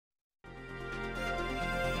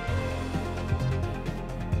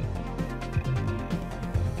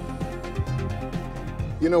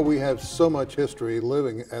You know, we have so much history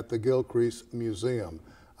living at the Gilcrease Museum.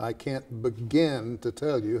 I can't begin to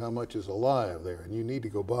tell you how much is alive there, and you need to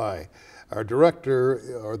go by. Our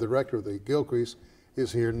director, or the director of the Gilcrease,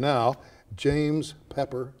 is here now, James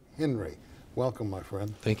Pepper Henry. Welcome, my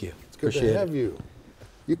friend. Thank you. It's good to have you.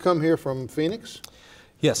 You come here from Phoenix?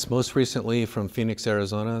 Yes, most recently from Phoenix,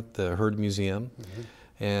 Arizona, the Heard Museum.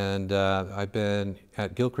 And I've been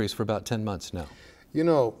at Gilcrease for about 10 months now. You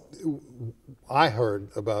know, I heard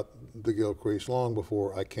about the Gilcrease long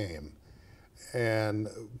before I came, and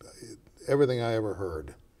everything I ever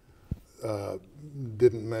heard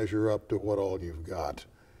didn't measure up to what all you've got.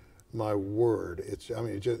 My word,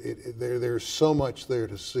 there's so much there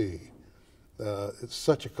to see. It's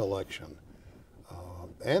such a collection.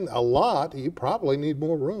 And a lot. You probably need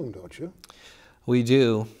more room, don't you? We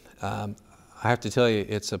do. I have to tell you,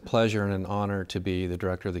 it's a pleasure and an honor to be the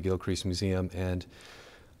director of the Gilcrease Museum. And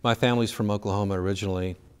my family's from Oklahoma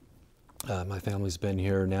originally. My family's been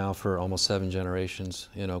here now for almost 7 generations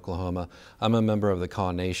in Oklahoma. I'm a member of the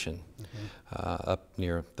Kaw Nation up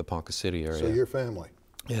near the Ponca City area. So your family?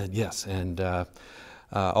 And yes, and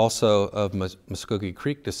also of Muskogee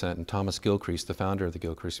Creek descent, and Thomas Gilcrease, the founder of the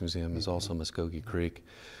Gilcrease Museum, is also Muskogee Creek.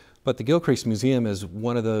 But the Gilcrease Museum is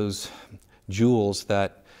one of those jewels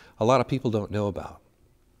that a lot of people don't know about.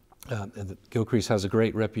 Gilcrease has a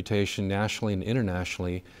great reputation nationally and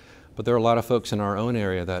internationally, but there are a lot of folks in our own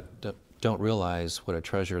area that don't realize what a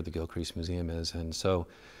treasure the Gilcrease Museum is. And so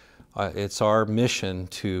it's our mission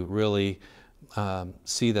to really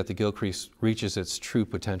see that the Gilcrease reaches its true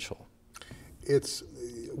potential.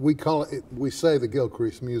 We say the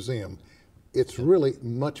Gilcrease Museum. It's really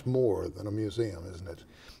much more than a museum, isn't it?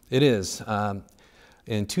 It is.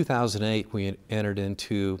 In 2008, we entered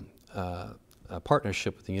into a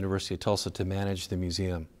partnership with the University of Tulsa to manage the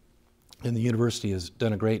museum. And the university has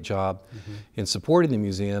done a great job in supporting the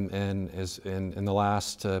museum, and in the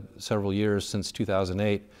last several years, since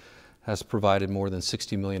 2008, has provided more than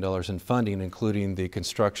 $60 million in funding, including the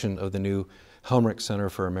construction of the new Helmrich Center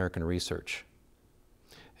for American Research.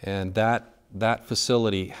 And that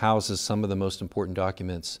facility houses some of the most important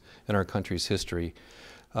documents in our country's history.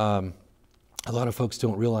 A lot of folks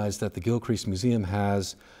don't realize that the Gilcrease Museum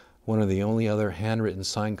has one of the only other handwritten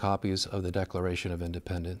signed copies of the Declaration of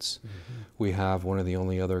Independence. We have one of the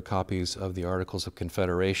only other copies of the Articles of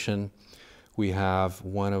Confederation. We have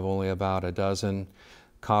one of only about a dozen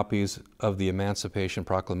copies of the Emancipation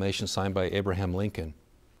Proclamation signed by Abraham Lincoln.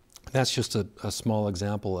 That's just a small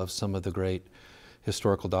example of some of the great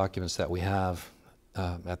historical documents that we have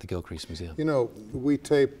at the Gilcrease Museum. You know, we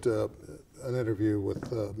taped an interview with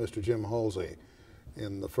Mr. Jim Halsey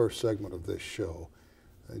in the first segment of this show.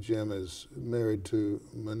 Jim is married to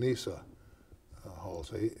Manisa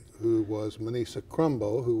Halsey, who was Manisa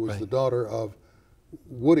Crumbo, who was the daughter of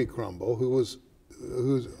Woody Crumbo, who's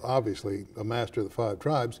obviously a master of the 5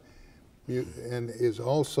 tribes, and is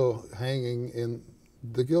also hanging in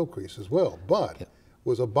the Gilcrease as well, but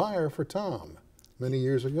was a buyer for Tom many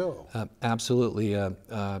years ago. Absolutely.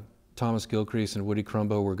 Thomas Gilcrease and Woody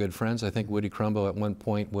Crumbo were good friends. I think Woody Crumbo at one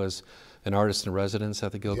point was an artist in residence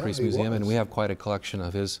at the Gilcrease Museum, and we have quite a collection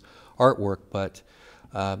of his artwork. But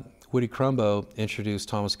Woody Crumbo introduced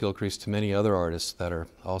Thomas Gilcrease to many other artists that are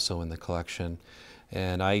also in the collection.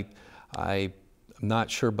 And I'm not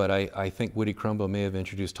sure, but I think Woody Crumbo may have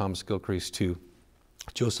introduced Thomas Gilcrease to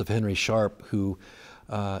Joseph Henry Sharp, who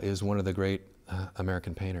is one of the great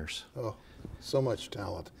American painters. Oh, so much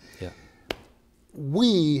talent. Yeah.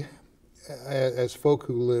 We, as folk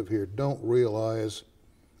who live here, don't realize,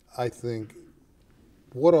 I think,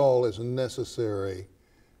 what all is necessary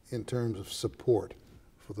in terms of support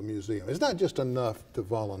for the museum. It's not just enough to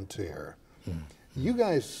volunteer. You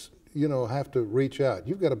guys, you know, have to reach out.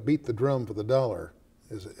 You've got to beat the drum for the dollar,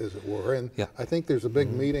 as it were. And I think there's a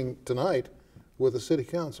big meeting tonight with the City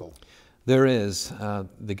Council. There is.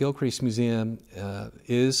 The Gilcrease Museum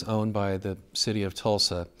is owned by the City of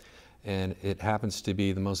Tulsa, and it happens to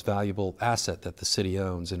be the most valuable asset that the city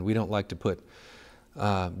owns. And we don't like to put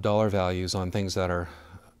dollar values on things that are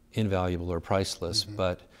invaluable or priceless,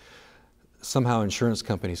 but somehow insurance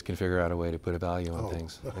companies can figure out a way to put a value on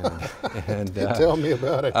things. And tell me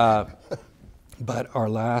about it. But our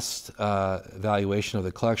last valuation of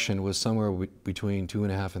the collection was somewhere between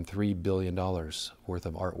 $2.5 and $3 billion worth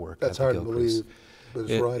of artwork. That's hard to believe, but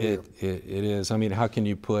it's right here. It is. I mean, how can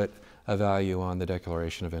you put a value on the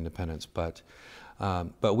Declaration of Independence? But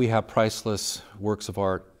we have priceless works of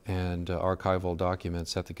art and archival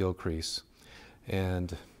documents at the Gilcrease.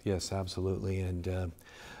 And yes, absolutely. And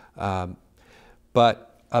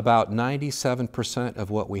but about 97% of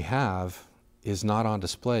what we have is not on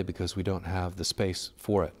display because we don't have the space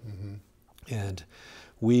for it. And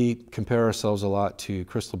we compare ourselves a lot to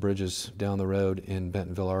Crystal Bridges down the road in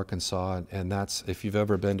Bentonville, Arkansas, and that's, if you've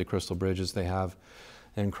ever been to Crystal Bridges, they have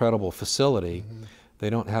an incredible facility.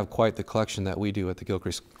 They don't have quite the collection that we do at the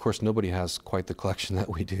Gilcrease. Of course, nobody has quite the collection that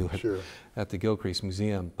we do at the Gilcrease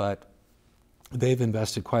Museum, but they've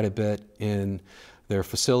invested quite a bit in their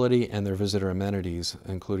facility and their visitor amenities,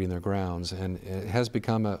 including their grounds, and it has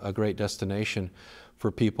become a great destination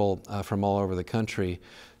for people from all over the country.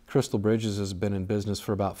 Crystal Bridges has been in business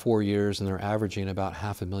for about 4 years, and they're averaging about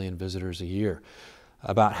 500,000 visitors a year.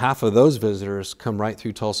 About half of those visitors come right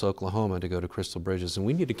through Tulsa, Oklahoma to go to Crystal Bridges, and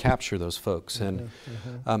we need to capture those folks. And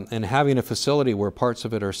having a facility where parts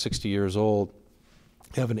of it are 60 years old,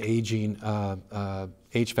 have an aging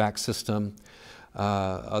HVAC system,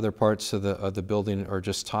 other parts of the building are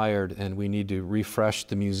just tired, and we need to refresh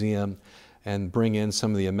the museum and bring in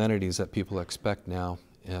some of the amenities that people expect now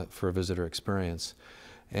for a visitor experience.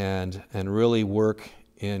 And really work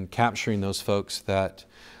in capturing those folks that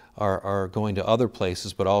are going to other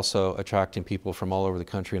places, but also attracting people from all over the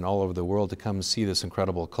country and all over the world to come and see this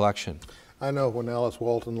incredible collection. I know when Alice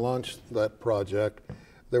Walton launched that project,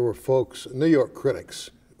 there were folks, New York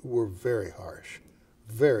critics were very harsh,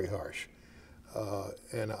 very harsh.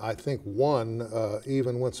 And I think one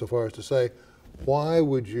even went so far as to say, why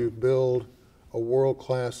would you build a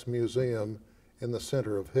world-class museum in the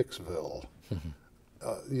center of Hicksville?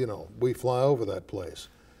 You know, we fly over that place.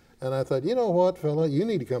 And I thought, you know what, fella, you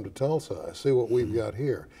need to come to Tulsa, see what we've got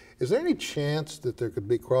here. Is there any chance that there could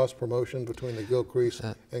be cross-promotion between the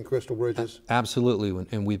Gilcrease and Crystal Bridges? Absolutely,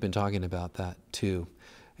 and we've been talking about that too.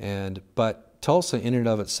 But Tulsa in and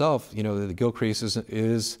of itself, you know, the Gilcrease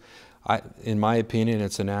is in my opinion,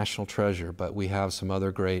 it's a national treasure, but we have some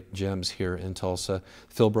other great gems here in Tulsa.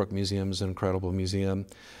 Philbrook Museum is an incredible museum.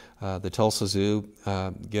 The Tulsa Zoo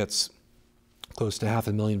gets close to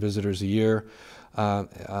 500,000 visitors a year.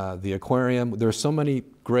 The aquarium, there are so many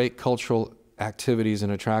great cultural activities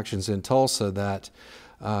and attractions in Tulsa that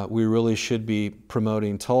we really should be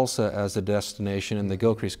promoting Tulsa as a destination, and the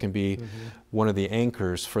Gilcrease can be one of the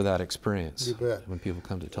anchors for that experience. You bet. When people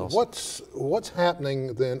come to Tulsa. What's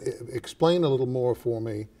happening then? Explain a little more for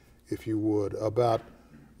me, if you would, about,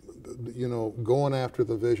 you know, going after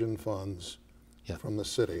the vision funds from the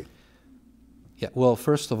city. Yeah, well,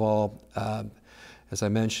 first of all, as I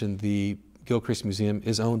mentioned, the Gilcrease Museum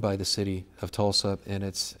is owned by the city of Tulsa, and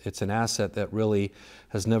it's an asset that really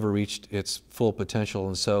has never reached its full potential.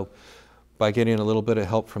 And so by getting a little bit of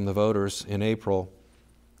help from the voters in April,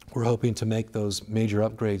 we're hoping to make those major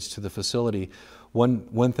upgrades to the facility.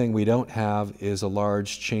 One thing we don't have is a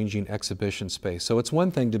large changing exhibition space. So it's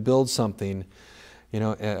one thing to build something, you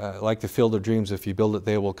know, like the Field of Dreams. If you build it,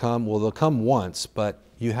 they will come. Well, they'll come once, but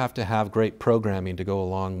you have to have great programming to go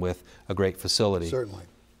along with a great facility. Certainly.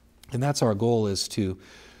 And that's our goal, is to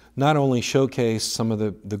not only showcase some of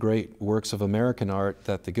the great works of American art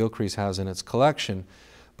that the Gilcrease has in its collection,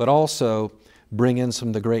 but also bring in some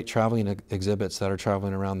of the great traveling exhibits that are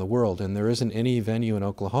traveling around the world. And there isn't any venue in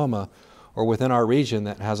Oklahoma or within our region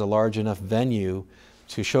that has a large enough venue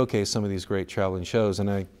to showcase some of these great traveling shows. And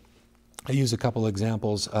I use a couple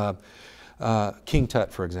examples. King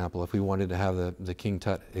Tut, for example, if we wanted to have the King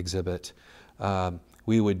Tut exhibit,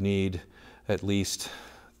 we would need at least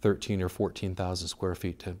 13 or 14,000 square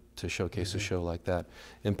feet to showcase a show like that.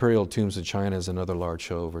 Imperial Tombs in China is another large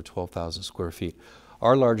show, over 12,000 square feet.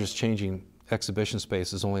 Our largest changing exhibition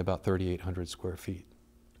space is only about 3,800 square feet.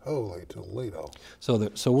 Holy Toledo.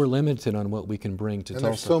 So we're limited on what we can bring to Tulsa.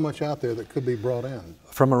 And there's so much out there that could be brought in.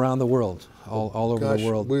 From around the world, all over the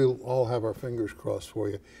world. We'll all have our fingers crossed for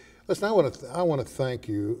you. Listen, I want to thank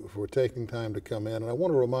you for taking time to come in, and I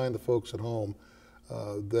want to remind the folks at home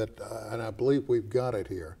that, and I believe we've got it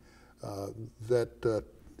here, that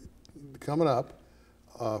coming up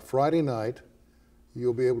Friday night,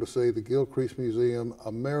 you'll be able to see the Gilcrease Museum,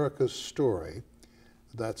 America's Story.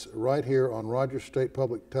 That's right here on Rogers State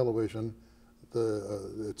Public Television.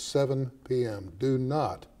 It's 7 p.m. Do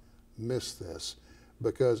not miss this,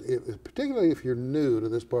 because particularly if you're new to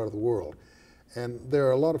this part of the world, and there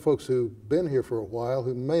are a lot of folks who've been here for a while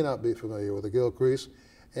who may not be familiar with the Gilcrease,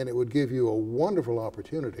 and it would give you a wonderful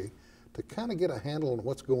opportunity to kind of get a handle on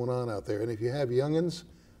what's going on out there. And if you have youngins,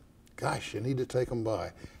 gosh, you need to take them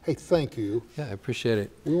by. Hey, thank you. Yeah, I appreciate it.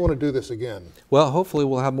 We want to do this again. Well, hopefully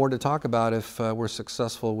we'll have more to talk about if we're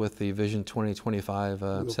successful with the Vision 2025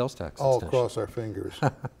 sales tax All extension. cross our fingers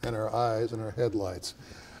and our eyes and our headlights.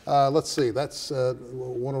 Let's see, that's,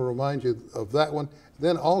 want to remind you of that one.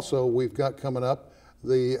 Then also we've got coming up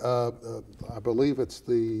the, I believe it's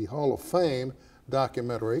the Hall of Fame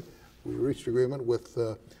documentary we reached agreement with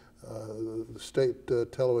the state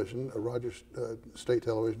television, Rogers State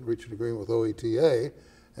Television reached an agreement with OETA,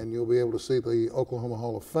 and you'll be able to see the Oklahoma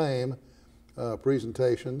Hall of Fame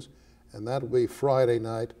presentations, and that'll be Friday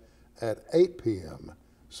night at 8 p.m.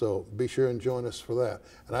 So be sure and join us for that.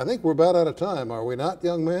 And I think we're about out of time, are we not,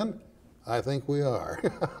 young men? I think we are.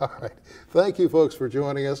 All right. Thank you, folks, for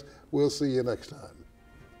joining us. We'll see you next time.